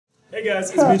Hey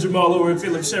guys, it's me Jamal over at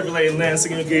Phillips Chevrolet in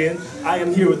Lansing again. I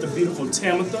am here with the beautiful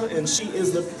Tamitha, and she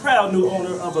is the proud new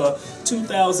owner of a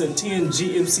 2010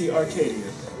 GMC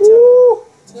Acadia.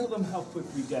 Tell them how quick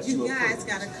we got you. You guys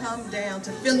got to come down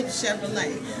to Phillips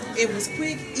Chevrolet. It was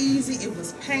quick, easy, it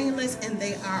was painless, and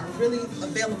they are really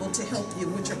available to help you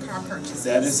with your car purchase.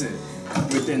 That is it.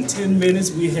 Within 10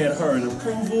 minutes, we had her in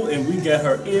approval, and we got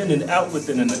her in and out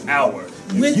within an hour.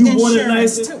 With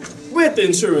insurance, too. With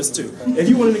insurance, too. If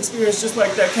you want an experience just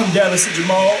like that, come down and see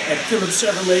Jamal at Phillips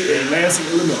Chevrolet in Lansing,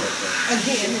 Illinois.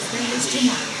 Again, his name is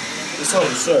Jamal. It's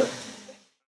over, sir.